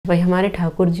भाई हमारे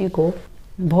ठाकुर जी को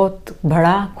बहुत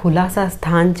बड़ा खुला सा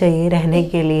स्थान चाहिए रहने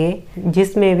के लिए,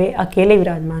 जिसमें वे अकेले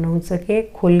विराजमान हो सके,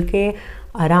 खुल के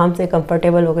आराम से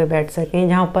कंफर्टेबल होकर बैठ सकें,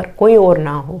 जहाँ पर कोई और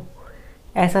ना हो।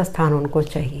 ऐसा स्थान उनको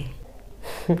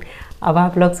चाहिए। अब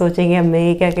आप लोग सोचेंगे अब मैं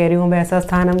ये क्या कह रही हूँ, ऐसा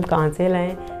स्थान हम कहाँ से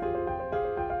लाएं।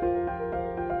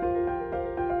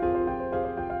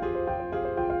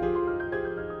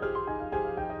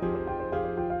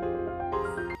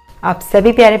 आप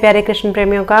सभी प्यारे प्यारे कृष्ण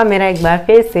प्रेमियों का मेरा एक बार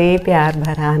फिर से प्यार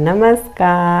भरा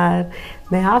नमस्कार।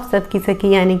 मैं आप सबकी सखी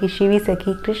यानी कि शिवी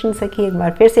सखी, कृष्ण सखी एक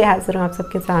बार फिर से हाजिर हूँ आप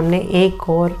सबके सामने एक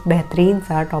और बेहतरीन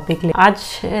सा टॉपिक ले।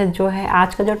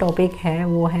 आज का जो टॉपिक है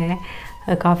वो है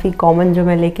काफ़ी कॉमन जो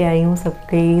मैं लेके आई हूँ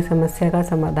सबकी समस्या का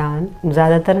समाधान।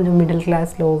 ज़्यादातर जो मिडिल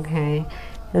क्लास लोग हैं,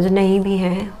 जो नहीं भी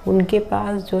हैं, उनके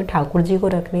पास जो ठाकुर जी को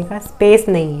रखने का स्पेस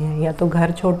नहीं है, या तो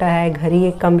घर छोटा है, घर ही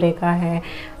एक कमरे का है,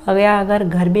 अगर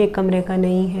घर भी एक कमरे का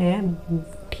नहीं है,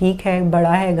 ठीक है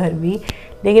बड़ा है घर भी,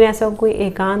 लेकिन ऐसा कोई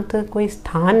एकांत कोई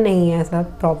स्थान नहीं है ऐसा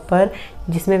प्रॉपर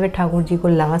जिसमें वे ठाकुर जी को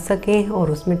ला सकें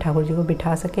और उसमें ठाकुर जी को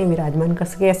बिठा सकें, विराजमान कर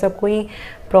सकें। ऐसा कोई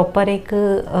प्रॉपर एक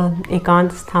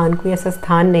एकांत स्थान, कोई ऐसा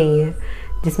स्थान नहीं है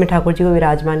जिसमें ठाकुर जी को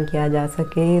विराजमान किया जा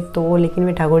सके। तो लेकिन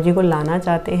वे ठाकुर जी को लाना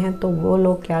चाहते हैं, तो वो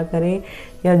लोग क्या करें,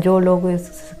 या जो लोग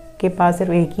इसके पास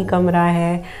सिर्फ एक ही कमरा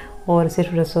है और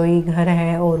सिर्फ रसोई घर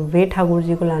है और वे ठाकुर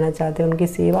जी को लाना चाहते हैं, उनकी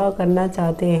सेवा करना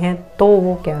चाहते हैं, तो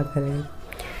वो क्या करें।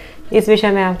 इस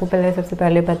विषय में आपको सबसे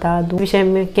पहले बता दूँ, विषय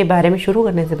में के बारे में शुरू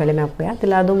करने से पहले मैं आपको याद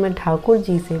दिला दूँ, मैं ठाकुर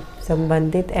जी से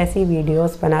संबंधित ऐसी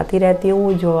वीडियोस बनाती रहती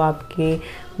हूँ जो आपके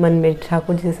मन में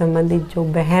ठाकुर जी से संबंधित जो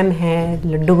वहम है,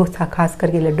 लड्डू को खास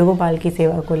करके लड्डू गोपाल की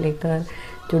सेवा को लेकर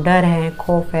जो डर है,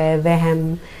 खौफ है,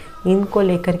 वहम, इनको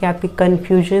लेकर के आपकी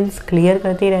कन्फ्यूजन्स क्लियर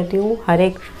करती रहती हूँ। हर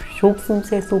एक सूक्ष्म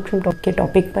से सूक्ष्म के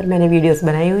टॉपिक पर मैंने वीडियोस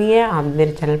बनाई हुई है, आप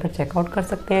मेरे चैनल पर चेकआउट कर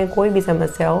सकते हैं। कोई भी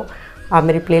समस्या हो आप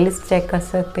मेरी प्लेलिस्ट चेक कर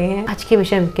सकते हैं। आज के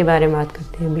विषय के बारे में बात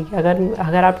करते हैं भी।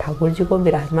 अगर आप ठाकुर जी को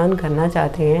विराजमान करना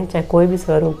चाहते हैं, चाहे कोई भी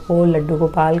स्वरूप हो, लड्डू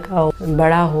गोपाल का हो,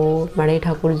 बड़ा हो, बड़े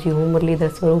ठाकुर जी हो, मुरलीधर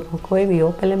स्वरूप हो, कोई भी हो,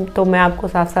 पहले तो मैं आपको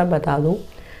साफ साफ बता दूँ,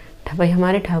 भाई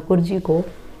हमारे ठाकुर जी को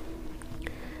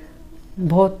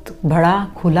बहुत बड़ा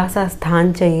खुला सा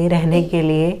स्थान चाहिए रहने के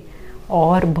लिए,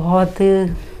 और बहुत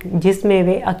जिसमें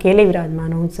वे अकेले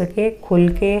विराजमान हो सके, खुल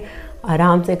के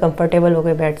आराम से कंफर्टेबल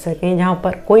होकर बैठ सकें, जहाँ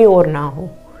पर कोई और ना हो।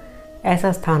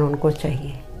 ऐसा स्थान उनको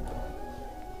चाहिए।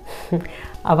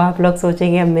 अब आप लोग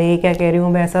सोचेंगे अब मैं ये क्या कह रही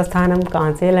हूँ, ऐसा स्थान हम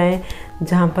कहाँ से लाएं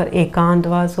जहाँ पर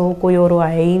एकांतवास हो, कोई और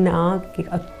आए ही ना,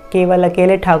 केवल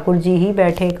अकेले ठाकुर जी ही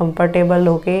बैठे कंफर्टेबल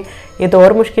होके। ये तो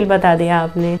और मुश्किल बता दिया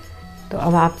आपने। तो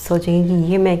अब आप सोचेंगे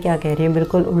कि ये मैं क्या कह रही हूँ,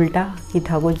 बिल्कुल उल्टा, कि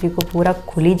ठाकुर जी को पूरा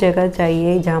खुली जगह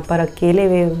चाहिए जहाँ पर अकेले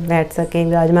वे बैठ सकें,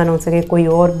 विराजमान हो सके, कोई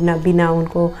और ना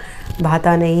उनको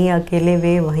भाता नहीं, अकेले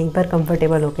वे वहीं पर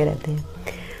कंफर्टेबल होके रहते हैं।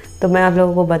 तो मैं आप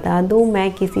लोगों को बता दूँ,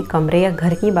 मैं किसी कमरे या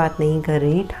घर की बात नहीं कर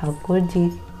रही। ठाकुर जी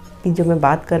की जो मैं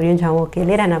बात कर रही हूँ, जहाँ वो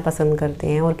अकेले रहना पसंद करते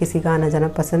हैं और किसी का आना जाना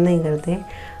पसंद नहीं करते,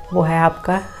 वो है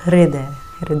आपका हृदय।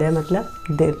 हृदय मतलब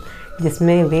दिल,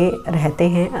 जिसमें वे रहते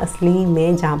हैं असली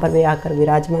में, जहाँ पर वे आकर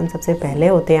विराजमान सबसे पहले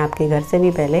होते हैं, आपके घर से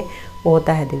भी पहले, वो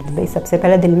होता है दिल। भाई सबसे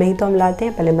पहले दिल में ही तो हम लाते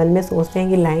हैं, पहले मन में सोचते हैं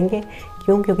कि लाएंगे,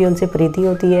 क्यों? क्योंकि उनसे प्रीति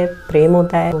होती है, प्रेम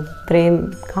होता है। प्रेम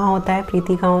कहाँ होता है,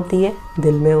 प्रीति कहाँ होती है,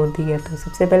 दिल में होती है। तो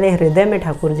सबसे पहले हृदय में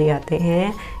ठाकुर जी आते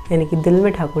हैं, यानी कि दिल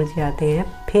में ठाकुर जी आते हैं,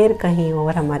 फिर कहीं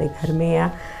और हमारे घर में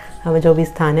या हमें जो भी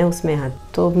स्थान है उसमें। हाँ,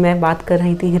 तो मैं बात कर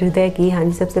रही थी हृदय की। हाँ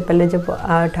जी, सबसे पहले जब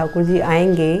ठाकुर जी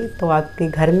आएंगे तो आपके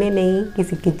घर में नहीं,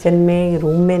 किसी किचन में,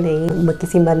 रूम में नहीं,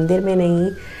 किसी मंदिर में नहीं,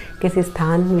 किसी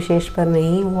स्थान विशेष पर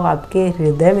नहीं, वो आपके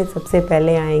हृदय में सबसे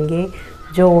पहले आएंगे।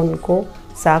 जो उनको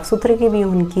साफ़ सुथरे की भी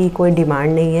उनकी कोई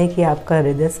डिमांड नहीं है कि आपका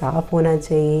हृदय साफ़ होना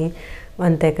चाहिए,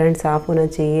 अंतःकरण साफ़ होना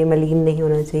चाहिए, मलिन नहीं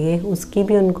होना चाहिए, उसकी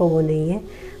भी उनको वो नहीं है।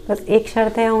 बस एक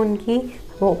शर्त है उनकी,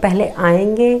 वो पहले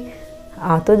आएंगे,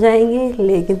 आ तो जाएंगे,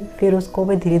 लेकिन फिर उसको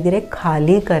वे धीरे धीरे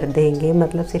खाली कर देंगे,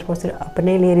 मतलब सिर्फ और सिर्फ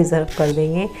अपने लिए रिजर्व कर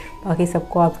देंगे, बाकी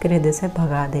सबको आपके हृदय से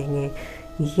भगा देंगे।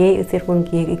 ये सिर्फ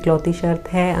उनकी एक इकलौती शर्त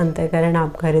है। अंतःकरण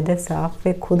आपका हृदय साफ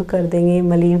वे खुद कर देंगे,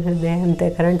 मलिन हृदय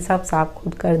अंतःकरण सब साफ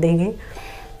खुद कर देंगे,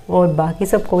 और बाकी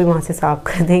सबको भी वहाँ से साफ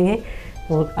कर देंगे,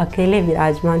 और अकेले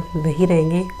विराजमान वही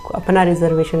रहेंगे, अपना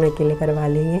रिजर्वेशन अकेले करवा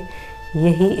लेंगे।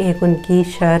 यही एक उनकी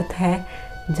शर्त है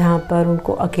जहाँ पर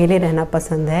उनको अकेले रहना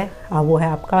पसंद है, वो है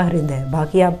आपका हृदय।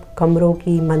 बाकी आप कमरों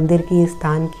की, मंदिर की,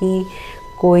 स्थान की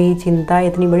कोई चिंता,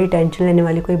 इतनी बड़ी टेंशन लेने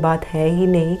वाली कोई बात है ही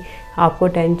नहीं। आपको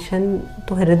टेंशन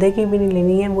तो हृदय की भी नहीं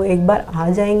लेनी है, वो एक बार आ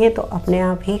जाएंगे तो अपने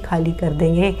आप ही खाली कर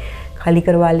देंगे। खाली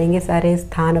करवा लेंगे सारे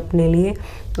स्थान अपने लिए।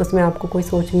 उसमें आपको कोई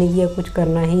सोचने की या कुछ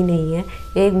करना ही नहीं है।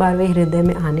 एक बार वे हृदय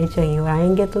में आने चाहिए, और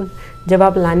आएंगे तो जब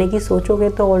आप लाने की सोचोगे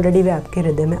तो ऑलरेडी वे आपके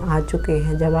हृदय में आ चुके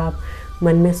हैं। जब आप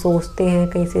मन में सोचते हैं,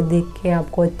 कहीं से देख के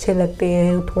आपको अच्छे लगते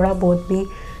हैं थोड़ा बहुत भी,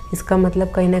 इसका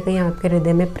मतलब कहीं ना कहीं आपके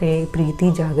हृदय में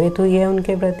प्रीति जागे तो ये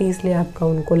उनके प्रति, इसलिए आपका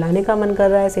उनको लाने का मन कर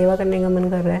रहा है, सेवा करने का मन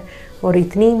कर रहा है। और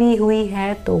इतनी भी हुई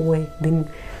है तो वो एक दिन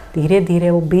धीरे धीरे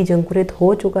वो बीज अंकुरित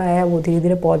हो चुका है, वो धीरे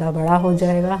धीरे पौधा बड़ा हो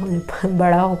जाएगा,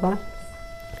 बड़ा होगा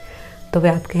तो वे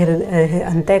आपके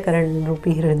अंतःकरण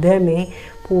रूपी हृदय में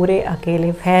पूरे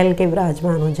अकेले फैल के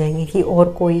विराजमान हो जाएंगे कि और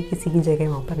कोई किसी की जगह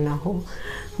वहाँ पर ना हो।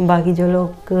 बाकी जो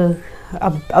लोग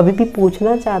अब अभी भी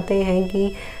पूछना चाहते हैं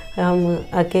कि हम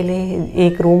अकेले,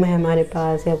 एक रूम है हमारे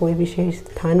पास या कोई विशेष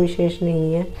स्थान विशेष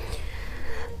नहीं है,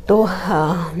 तो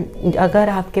अगर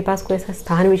आपके पास कोई ऐसा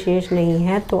स्थान विशेष नहीं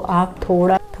है तो आप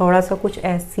थोड़ा सा कुछ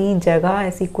ऐसी जगह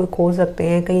ऐसी कोई खोज सकते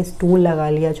हैं। कहीं स्टूल लगा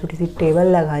लिया, छोटी सी टेबल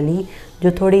लगा ली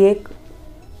जो थोड़ी एक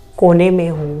कोने में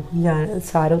हो, या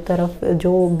चारों तरफ,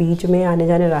 जो बीच में आने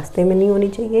जाने रास्ते में नहीं होनी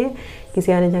चाहिए,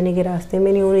 किसी आने जाने के रास्ते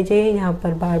में नहीं होनी चाहिए, यहाँ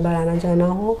पर बार बार आना जाना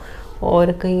हो,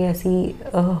 और कहीं ऐसी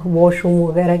वॉशरूम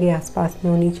वगैरह के आसपास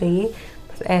में होनी चाहिए।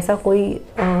 बस ऐसा कोई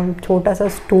छोटा सा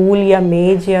स्टूल या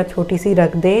मेज या छोटी सी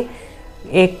रख दे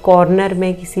एक कॉर्नर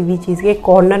में, किसी भी चीज़ के एक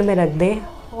कॉर्नर में रख दे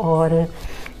और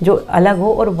जो अलग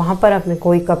हो, और वहाँ पर अपने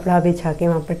कोई कपड़ा बिछा के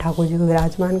वहाँ पर ठाकुर जी को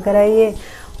विराजमान कराइए।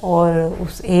 और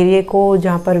उस एरिया को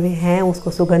जहाँ पर वे हैं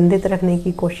उसको सुगंधित रखने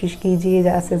की कोशिश कीजिए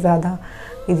ज़्यादा से ज़्यादा,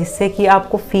 जिससे कि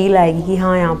आपको फील आएगी कि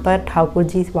हाँ यहाँ पर ठाकुर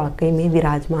जी वाकई में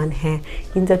विराजमान हैं।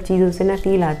 इन सब चीज़ों से ना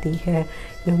फील आती है।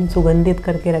 जब हम सुगंधित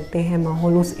करके रखते हैं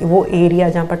माहौल, उस वो एरिया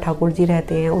जहाँ पर ठाकुर जी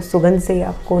रहते हैं, उस सुगंध से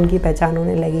आपको उनकी पहचान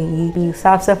होने लगेगी।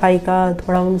 साफ़ सफाई का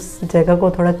थोड़ा, उस जगह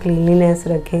को थोड़ा क्लीनलीनेस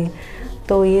रखें।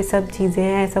 तो ये सब चीज़ें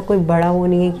हैं। ऐसा कोई बड़ा वो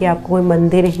नहीं है कि आपको कोई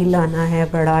मंदिर ही लाना है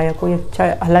बड़ा, या कोई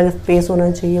अच्छा अलग स्पेस होना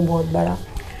चाहिए बहुत बड़ा।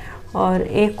 और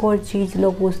एक और चीज़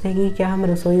लोग पूछते हैं कि क्या हम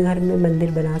रसोई घर में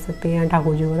मंदिर बना सकते हैं या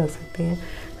ठाकुर जी को रख सकते हैं।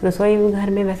 रसोई घर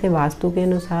में वैसे वास्तु के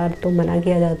अनुसार तो मना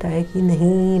किया जाता है कि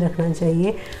नहीं रखना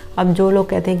चाहिए। अब जो लोग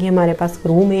कहते हैं कि हमारे पास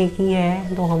रूम एक ही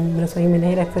है तो हम रसोई में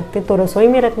नहीं रख सकते, तो रसोई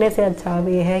में रखने से अच्छा अब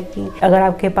ये है कि अगर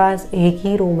आपके पास एक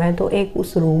ही रूम है तो एक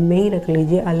उस रूम में ही रख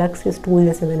लीजिए, अलग से स्टूल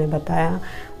जैसे मैंने बताया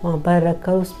वहाँ पर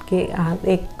रखकर उसके आप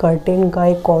एक कर्टेन का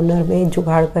एक कॉर्नर में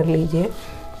जुगाड़ कर लीजिए,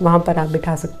 वहाँ पर आप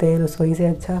बिठा सकते हैं रसोई से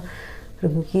अच्छा।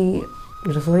 क्योंकि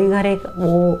रसोई घर एक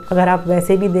वो, अगर आप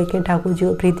वैसे भी देखें ठाकुर जी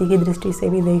को प्रीति की दृष्टि से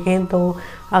भी देखें, तो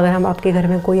अगर हम आपके घर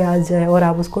में कोई आ जाए और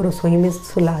आप उसको रसोई में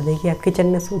सुला दें कि आप किचन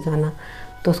में सो जाना,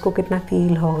 तो उसको कितना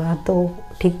फील होगा। तो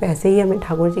ठीक वैसे ही हमें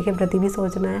ठाकुर जी के प्रति भी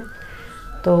सोचना है।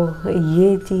 तो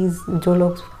ये चीज़ जो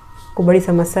लोग को बड़ी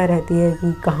समस्या रहती है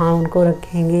कि कहाँ उनको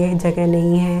रखेंगे, जगह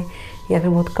नहीं है या फिर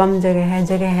बहुत कम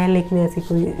जगह है लेकिन ऐसी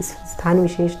कोई स्थान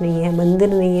विशेष नहीं है, मंदिर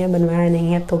नहीं है, बनवाया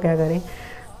नहीं है, तो क्या करें।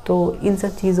 तो इन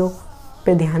सब चीज़ों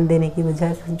पे ध्यान देने की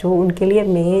वजह से जो उनके लिए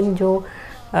मेन जो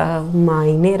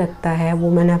मायने रखता है वो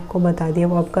मैंने आपको बता दिया।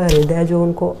 वो आपका हृदय जो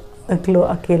उनको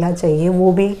अकेला चाहिए,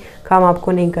 वो भी काम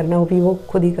आपको नहीं करना, वो भी वो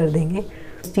खुद ही कर देंगे।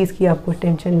 उस चीज़ की आपको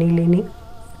टेंशन नहीं लेनी,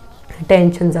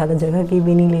 टेंशन ज़्यादा जगह की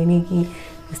भी नहीं लेनी कि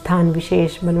स्थान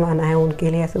विशेष बनवाना है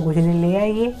उनके लिए, ऐसा कुछ नहीं। ले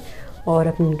आइए और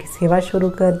अपनी उनकी सेवा शुरू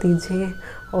कर दीजिए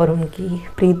और उनकी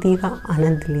प्रीति का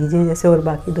आनंद लीजिए जैसे और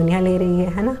बाकी दुनिया ले रही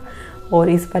है ना। और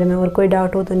इस बारे में और कोई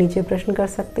डाउट हो तो नीचे प्रश्न कर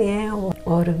सकते हैं,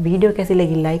 और वीडियो कैसी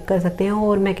लगी लाइक कर सकते हैं।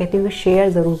 और मैं कहती हूँ शेयर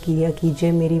ज़रूर किया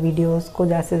कीजिए मेरी वीडियोस को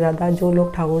ज़्यादा से ज़्यादा। जो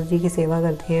लोग ठाकुर जी की सेवा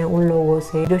करते हैं उन लोगों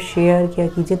से जो शेयर किया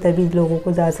कीजिए, तभी लोगों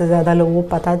को ज़्यादा से ज़्यादा लोगों को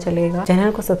पता चलेगा।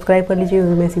 चैनल को सब्सक्राइब कर लीजिए,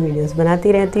 मैं ऐसी वीडियोज़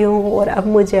बनाती रहती हूँ। और अब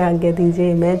मुझे आज्ञा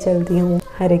दीजिए, मैं चलती हूँ।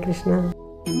 हरे कृष्णा।